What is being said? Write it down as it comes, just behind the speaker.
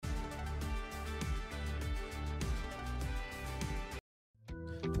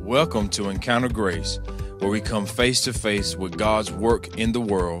Welcome to Encounter Grace, where we come face to face with God's work in the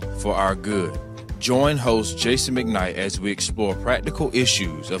world for our good. Join host Jason McKnight as we explore practical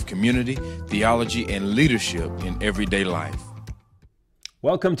issues of community, theology, and leadership in everyday life.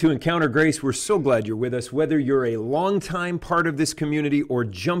 Welcome to Encounter Grace. We're so glad you're with us, whether you're a longtime part of this community or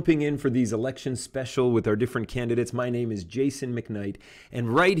jumping in for these election special with our different candidates. My name is Jason McKnight, and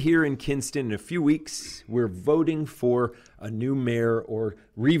right here in Kinston, in a few weeks, we're voting for a new mayor or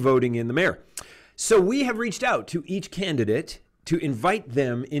re-voting in the mayor. So we have reached out to each candidate to invite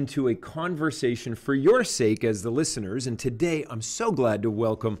them into a conversation for your sake as the listeners. And today, I'm so glad to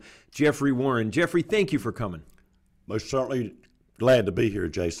welcome Jeffery Warren. Jeffery, thank you for coming. Most certainly. Glad to be here,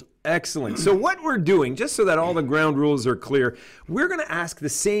 Jason. Excellent. So what we're doing, just so that all the ground rules are clear, we're going to ask the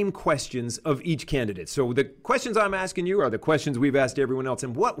same questions of each candidate. So the questions I'm asking you are the questions we've asked everyone else.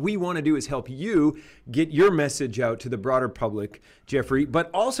 And what we want to do is help you get your message out to the broader public, Jeffery, but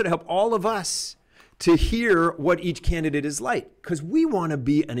also to help all of us to hear what each candidate is like. Because we want to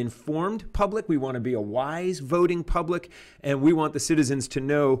be an informed public. We want to be a wise voting public. And we want the citizens to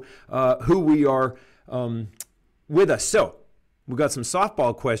know who we are with us. So we've got some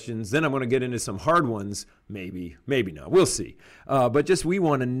softball questions. Then I'm going to get into some hard ones. Maybe not. We'll see. But just we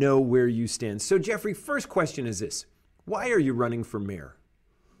want to know where you stand. So, Jeffery, first question is this. Why are you running for mayor?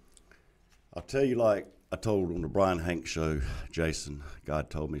 I'll tell you, like I told on the Brian Hank show, Jason, God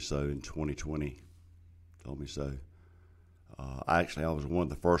told me so in 2020. Told me so. I was one of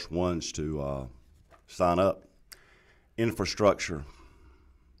the first ones to sign up. Infrastructure,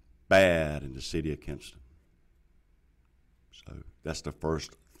 bad in the city of Kinston. So that's the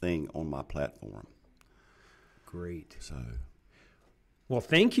first thing on my platform. Great. So, well,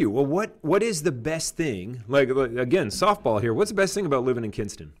 thank you. Well, what is the best thing? Like again, softball here. What's the best thing about living in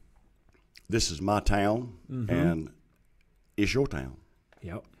Kinston? this is my town, and it's your town.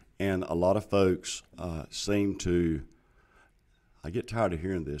 Yep. And a lot of folks seem to, I get tired of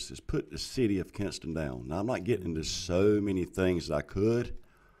hearing this, is put the city of Kinston down. Now, I'm not getting into so many things that I could,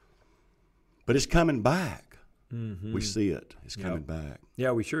 but it's coming back. Mm-hmm. We see it. It's coming back.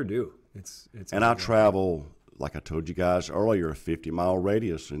 Yeah, we sure do. It's and I travel, like I told you guys earlier, a 50-mile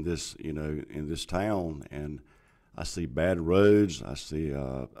radius in this, in this town, and I see bad roads. I see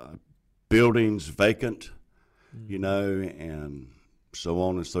buildings vacant, and so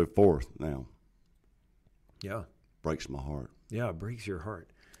on and so forth. Now, breaks my heart. Yeah, it breaks your heart.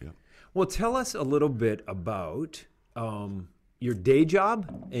 Yeah. Well, tell us a little bit about your day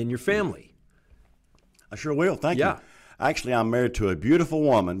job and your family. I sure will. Thank you. Actually, I'm married to a beautiful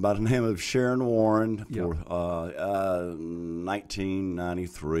woman by the name of Sharon Warren for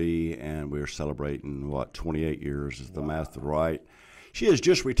 1993, and we're celebrating, 28 years, is the math right. She has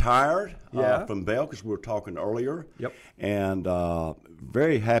just retired from Bell, because we were talking earlier. Yep. And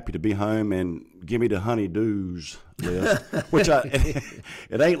very happy to be home and give me the honey-dos list, which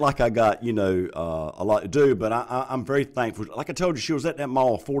it ain't like I got, a lot to do, but I'm very thankful. Like I told you, she was at that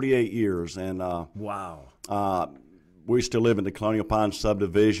mall 48 years. And wow. We still live in the Colonial Pines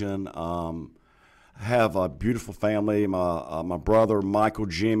subdivision. Have a beautiful family. My brother, Michael,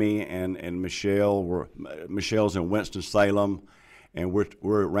 Jimmy, and Michelle. Michelle's in Winston-Salem. And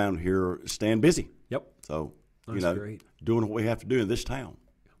we're around here staying busy. Yep. So, That's great. Doing what we have to do in this town.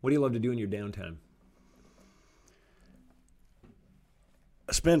 What do you love to do in your downtime?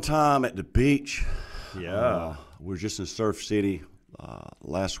 Spend time at the beach. Yeah. We were just in Surf City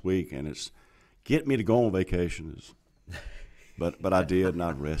last week, and it's getting me to go on vacation. But I did, and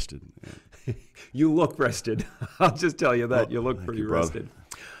I rested. You look rested. I'll just tell you that. You look pretty rested.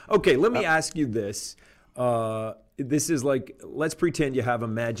 Okay, let me ask you this. This is like, let's pretend you have a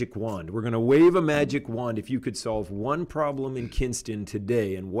magic wand. We're going to wave a magic wand. If you could solve one problem in Kinston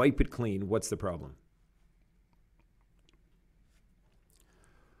today and wipe it clean, what's the problem?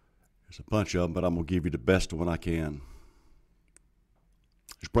 There's a bunch of them, but I'm going to give you the best one I can.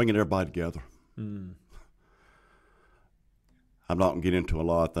 Just bringing everybody together. I'm not going to get into a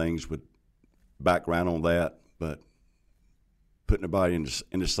lot of things with background on that, but putting everybody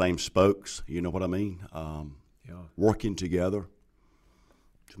in the same spokes, you know what I mean? Working together.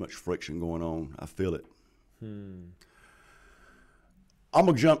 Too much friction going on. I feel it. I'm going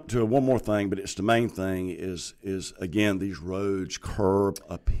to jump to one more thing, but it's the main thing is again, these roads, curb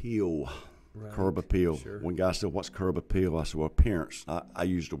appeal. Right. Curb appeal. Sure. When guys said, what's curb appeal? I said, well, appearance. I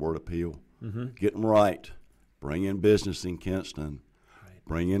use the word appeal. Get them right. Bring in business in Kinston. Right.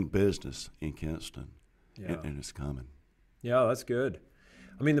 Bring in business in Kinston. Yeah. And it's coming. Yeah, that's good.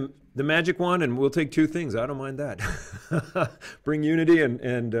 I mean, the magic wand, and we'll take two things. I don't mind that. Bring unity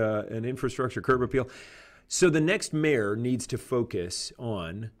and infrastructure, curb appeal. So the next mayor needs to focus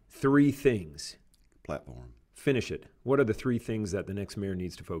on 3 things. Platform. Finish it. What are the 3 things that the next mayor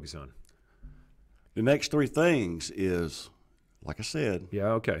needs to focus on? The next 3 things is, like I said,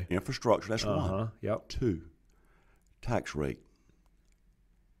 Yeah, okay. infrastructure. That's one. Yep. 2, tax rate.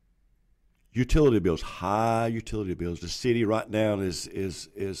 Utility bills, high utility bills. The city right now is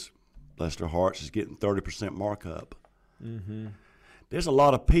bless their hearts, is getting 30% markup. Mm-hmm. There's a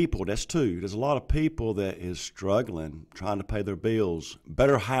lot of people. That's 2. There's a lot of people that is struggling, trying to pay their bills.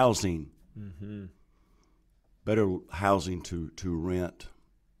 Better housing. Mm-hmm. Better housing to rent.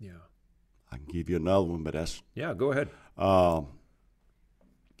 Yeah. I can give you another one, but that's go ahead.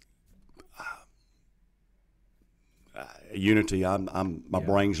 Unity. My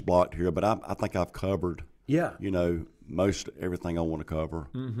brain's blocked here, but I think I've covered. Yeah. Most everything I want to cover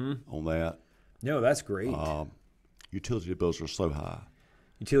on that. No, that's great. Utility bills are so high.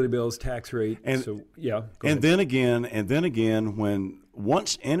 Utility bills, tax rate. And so yeah. Then again, when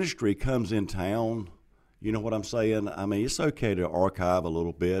once industry comes in town, you know what I'm saying? I mean, it's okay to archive a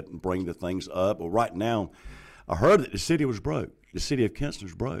little bit and bring the things up. But right now, I heard that the city was broke. The city of Kinston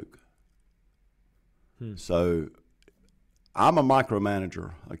was broke. So I'm a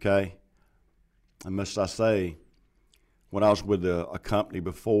micromanager, okay? And must I say, when I was with a company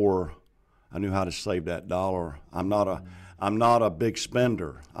before, I knew how to save that dollar. I'm not a big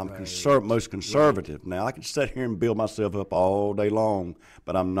spender. I'm most conservative. Right. Now I can sit here and build myself up all day long,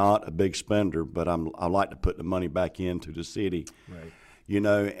 but I'm not a big spender. But I like to put the money back into the city. Right.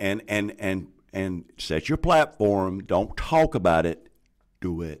 And set your platform. Don't talk about it.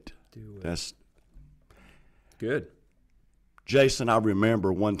 Do it. That's good. Jason, I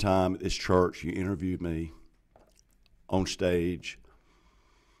remember one time at this church you interviewed me on stage.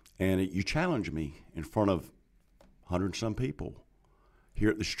 And you challenged me in front of 100-some people here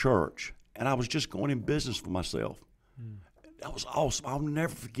at this church. And I was just going in business for myself. That was awesome. I'll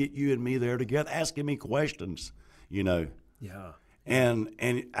never forget you and me there together asking me questions, Yeah. And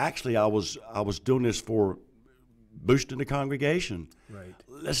actually I was doing this for boosting the congregation. Right.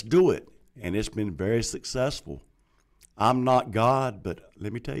 Let's do it. Yeah. And it's been very successful. I'm not God, but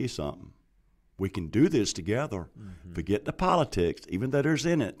let me tell you something. We can do this together. Mm-hmm. Forget the politics, even though there's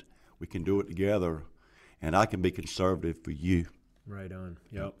in it. We can do it together, and I can be conservative for you. Right on.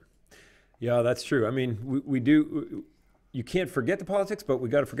 Yep. Yeah, that's true. I mean, we do. You can't forget the politics, but we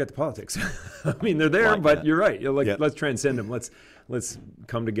got to forget the politics. I mean, they're there, but that. You're right. Let's transcend them. Let's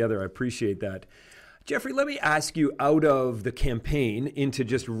come together. I appreciate that. Jeffrey, let me ask you, out of the campaign into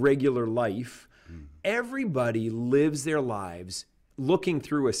just regular life, everybody lives their lives looking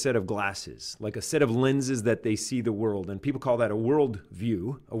through a set of glasses, like a set of lenses that they see the world, and people call that a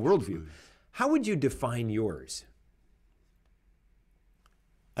worldview. How would you define yours?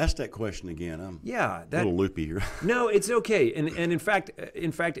 Ask that question again. I'm a little loopy here. No, it's okay. And in fact,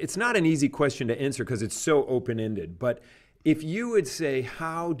 it's not an easy question to answer because it's so open-ended. But if you would say,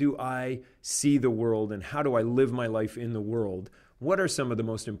 how do I see the world and how do I live my life in the world, what are some of the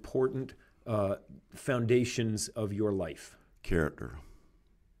most important foundations of your life? Character.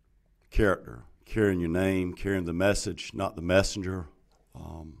 Carrying your name, carrying the message, not the messenger.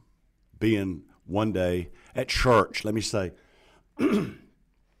 Being one day at church, let me say,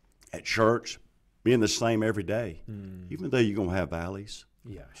 at church, being the same every day, even though you're going to have valleys.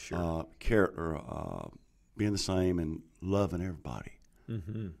 Yeah, sure. Character, being the same and loving everybody.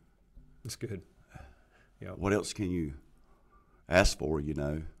 Mm-hmm. That's good. Yeah. What else can you ask for,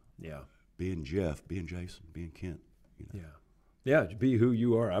 Yeah. Being Jeff, being Jason, being Kent. Yeah. Yeah, be who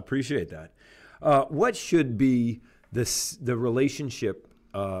you are. I appreciate that. What should be the relationship,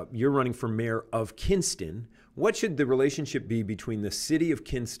 you're running for mayor of Kinston, what should the relationship be between the city of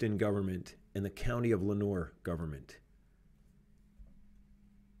Kinston government and the county of Lenoir government?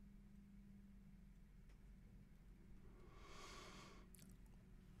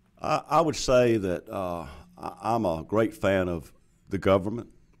 I would say that I'm a great fan of the government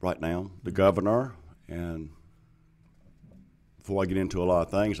right now, the governor, and before I get into a lot of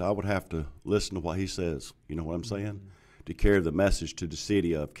things, I would have to listen to what he says. You know what I'm saying? Mm-hmm. To carry the message to the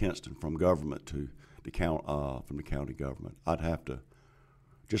city of Kinston from government to the from the county government. I'd have to,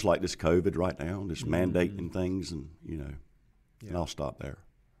 just like this COVID right now, just mandating things, and and I'll stop there.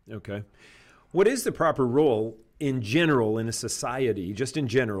 Okay. What is the proper role in general in a society, just in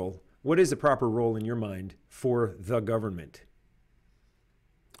general, what is the proper role in your mind for the government?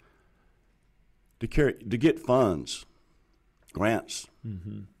 To get funds, grants,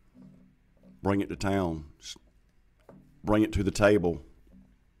 bring it to town, bring it to the table.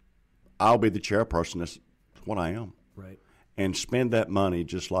 I'll be the chairperson. That's what I am. Right. And spend that money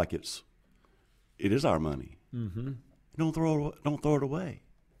just like it's it is our money. Mm-hmm. Don't throw it away.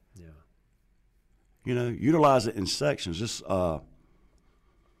 Yeah. You know, utilize it in sections.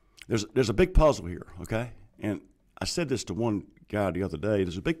 There's a big puzzle here, okay? And I said this to one guy the other day.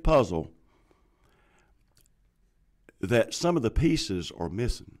 There's a big puzzle that some of the pieces are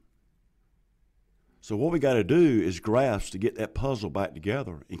missing. So what we got to do is grasp to get that puzzle back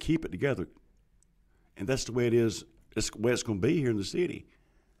together and keep it together. And that's the way it is. That's the way it's going to be here in the city.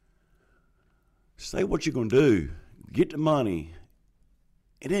 Say what you're going to do. Get the money.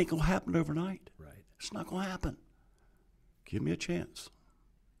 It ain't going to happen overnight. Right. It's not going to happen. Give me a chance.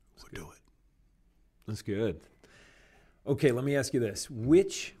 We'll do it. That's good. Okay, let me ask you this.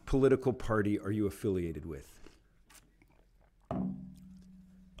 Which political party are you affiliated with?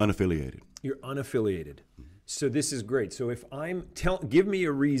 Unaffiliated. You're unaffiliated. So this is great. So if give me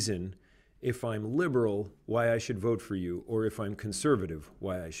a reason if I'm liberal, why I should vote for you, or if I'm conservative,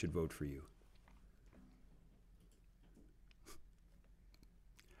 why I should vote for you.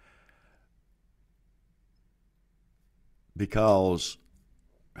 Because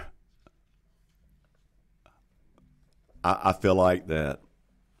I feel like that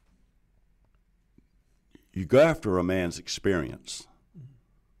you go after a man's experience.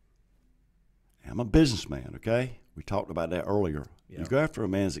 I'm a businessman, okay? We talked about that earlier. Yeah. You go after a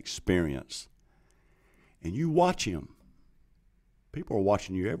man's experience, and you watch him. People are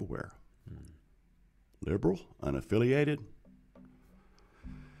watching you everywhere. Liberal, unaffiliated.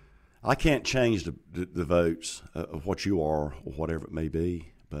 I can't change the votes of what you are or whatever it may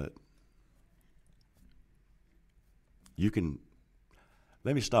be, but you can.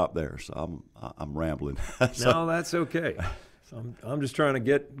 Let me stop there. So I'm rambling. No, that's okay. So I'm just trying to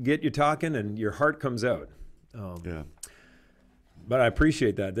get you talking, and your heart comes out. Yeah. But I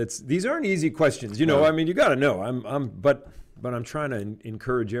appreciate that. These aren't easy questions. You know, I mean, you got to know. But I'm trying to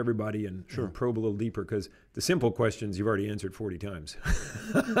encourage everybody and probe a little deeper, because the simple questions you've already answered 40 times.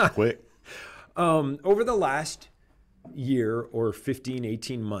 Quick. Over the last year or 15,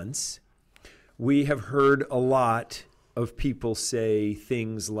 18 months, we have heard a lot of people say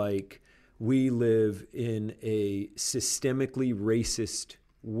things like, we live in a systemically racist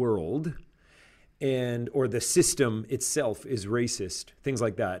world, or the system itself is racist, things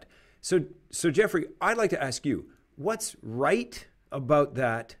like that. So Jeffrey, I'd like to ask you, what's right about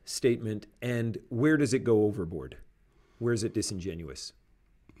that statement, and where does it go overboard? Where is it disingenuous?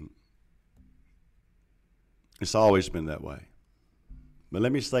 It's always been that way. But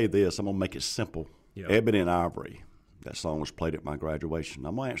let me say this. I'm going to make it simple. Yeah. Ebony and Ivory. That song was played at my graduation.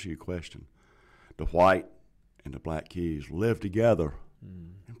 I'm going to answer your question. The white and the black keys live together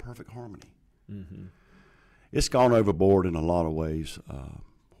in perfect harmony. Mm-hmm. It's gone overboard in a lot of ways,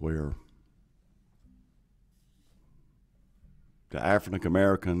 where the African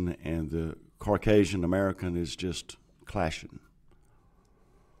American and the Caucasian American is just clashing.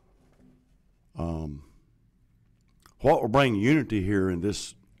 What will bring unity here in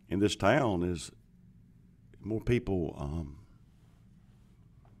this town is more people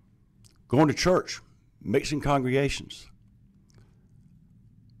going to church, mixing congregations,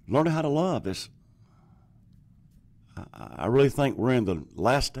 learning how to love. I really think we're in the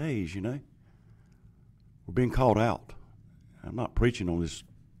last days, you know. We're being called out. I'm not preaching on this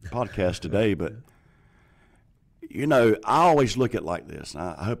podcast today, but, you know, I always look at it like this.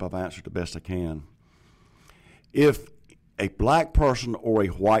 I hope I've answered the best I can. If a black person or a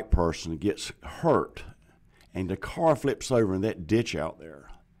white person gets hurt and the car flips over in that ditch out there,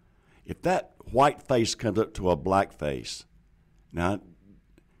 if that white face comes up to a black face, now,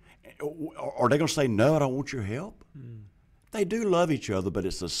 are they going to say, no, I don't want your help? They do love each other, but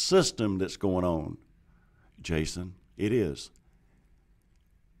it's a system that's going on, Jason. It is.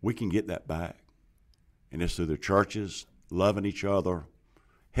 We can get that back. And it's through the churches, loving each other,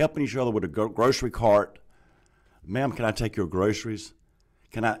 helping each other with a grocery cart. Ma'am, can I take your groceries?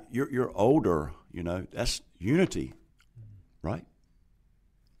 You're older, you know. That's unity, right?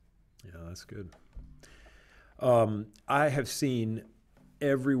 Yeah, that's good. I have seen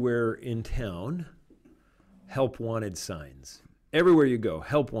everywhere in town help wanted signs. Everywhere you go,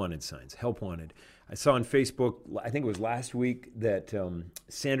 help wanted signs, help wanted. I saw on Facebook, I think it was last week, that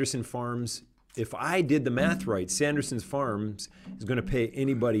Sanderson Farms, if I did the math right, Sanderson's Farms is going to pay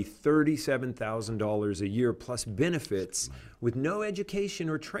anybody $37,000 a year plus benefits with no education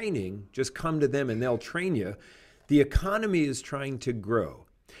or training. Just come to them and they'll train you. The economy is trying to grow.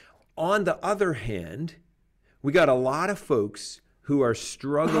 On the other hand, we got a lot of folks who are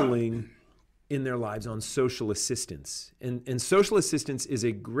struggling in their lives on social assistance. And social assistance is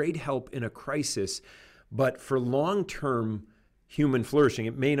a great help in a crisis, but for long-term human flourishing,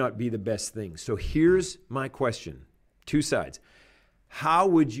 it may not be the best thing. So here's my question, two sides. How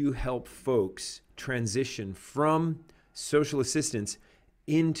would you help folks transition from social assistance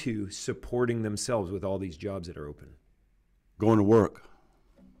into supporting themselves with all these jobs that are open? Going to work.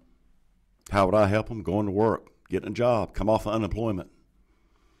 How would I help them? Going to work, getting a job, come off of unemployment.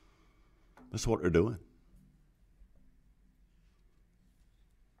 That's what they're doing.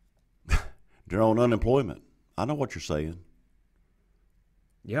 They're on unemployment. I know what you're saying.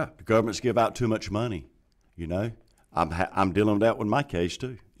 Yeah. The government's give out too much money, you know. I'm dealing with that with my case,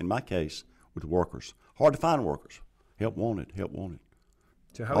 too. In my case, with workers. Hard to find workers. Help wanted, help wanted.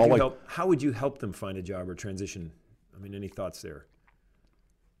 So how would you help them find a job or transition? I mean, any thoughts there?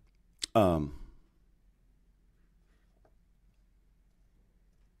 I'm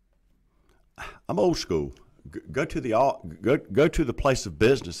old school. Go to the place of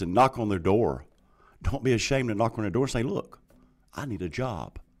business and knock on their door. Don't be ashamed to knock on their door and say, "Look, I need a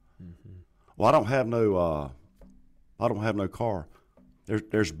job." Mm-hmm. Well, I don't have no car.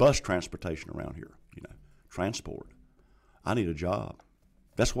 There's bus transportation around here. You know, transport. I need a job.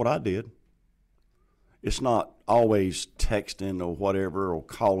 That's what I did. It's not always texting or whatever or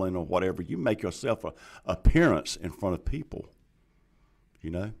calling or whatever. You make yourself an appearance in front of people.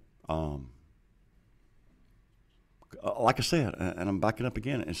 You know. Like I said, and I'm backing up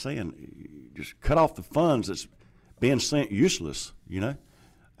again and saying, just cut off the funds that's being sent useless, you know,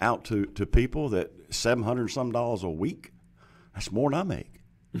 out to people that $700 and some a week. That's more than I make,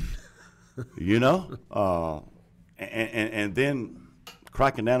 you know, and then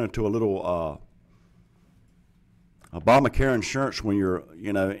cracking down into a little Obamacare insurance when you're,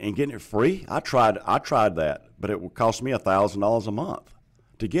 you know, and getting it free. I tried that, but it would cost me $1,000 a month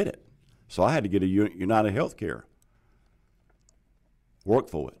to get it, so I had to get a United Healthcare. Work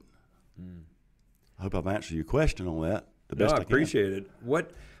for it. I hope I've answered your question on that the best I can. I appreciate it.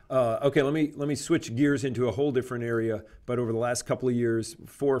 Okay, let me switch gears into a whole different area. But over the last couple of years,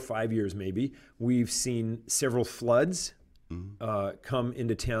 4 or 5 years maybe, we've seen several floods come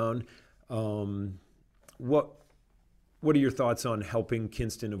into town. What are your thoughts on helping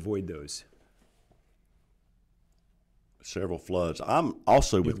Kinston avoid those? Several floods. I'm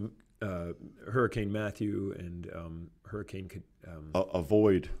also with Hurricane Matthew and Hurricane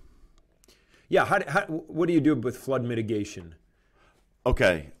avoid. Yeah, what do you do with flood mitigation?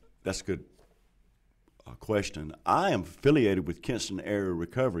 Okay, that's a good question. I am affiliated with Kinston area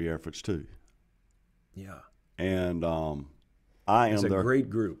recovery efforts too. Yeah, and it's a great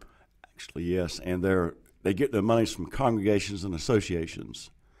group. Actually, yes, and they get their monies from congregations and associations,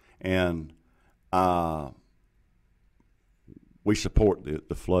 and we support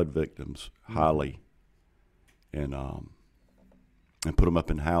the flood victims highly, and put them up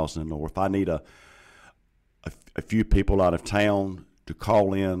in housing. Or if I need a few people out of town to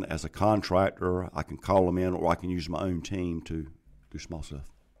call in as a contractor, I can call them in, or I can use my own team to do small stuff.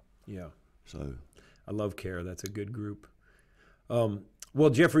 Yeah. So, I love CARE. That's a good group. Well,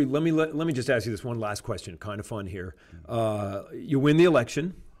 Jeffrey, let me just ask you this one last question. Kind of fun here. You win the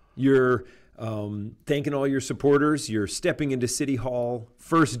election. You're thanking all your supporters. You're stepping into City Hall.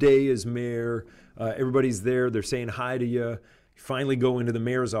 First day as mayor. Everybody's there. They're saying hi to you. You finally go into the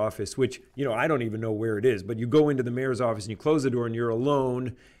mayor's office, which, you know, I don't even know where it is, but you go into the mayor's office and you close the door and you're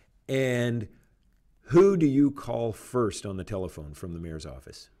alone. And who do you call first on the telephone from the mayor's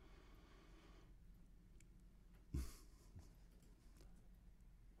office?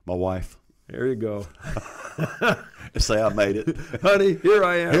 My wife. There you go. Say I made it. Honey, here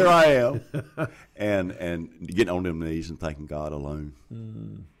I am. Here I am. and getting on them knees and thanking God alone.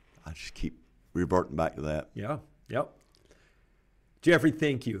 I just keep reverting back to that. Yeah. Yep. Jeffrey,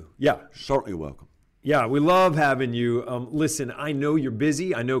 thank you. Yeah. Certainly welcome. Yeah, we love having you. Listen, I know you're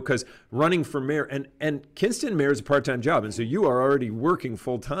busy. I know because running for mayor, and Kinston mayor is a part-time job, and so you are already working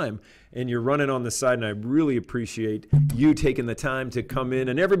full-time, and you're running on the side, and I really appreciate you taking the time to come in.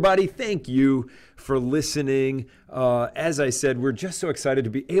 And everybody, thank you for listening. As I said, we're just so excited to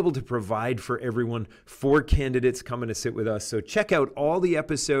be able to provide for everyone, 4 candidates coming to sit with us. So check out all the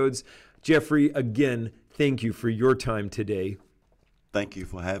episodes. Jeffrey, again, thank you for your time today. Thank you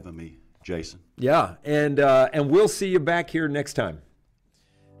for having me, Jason. Yeah, and we'll see you back here next time.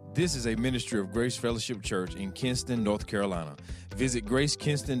 This is a ministry of Grace Fellowship Church in Kinston, North Carolina. Visit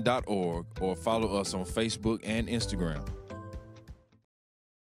gracekinston.org or follow us on Facebook and Instagram.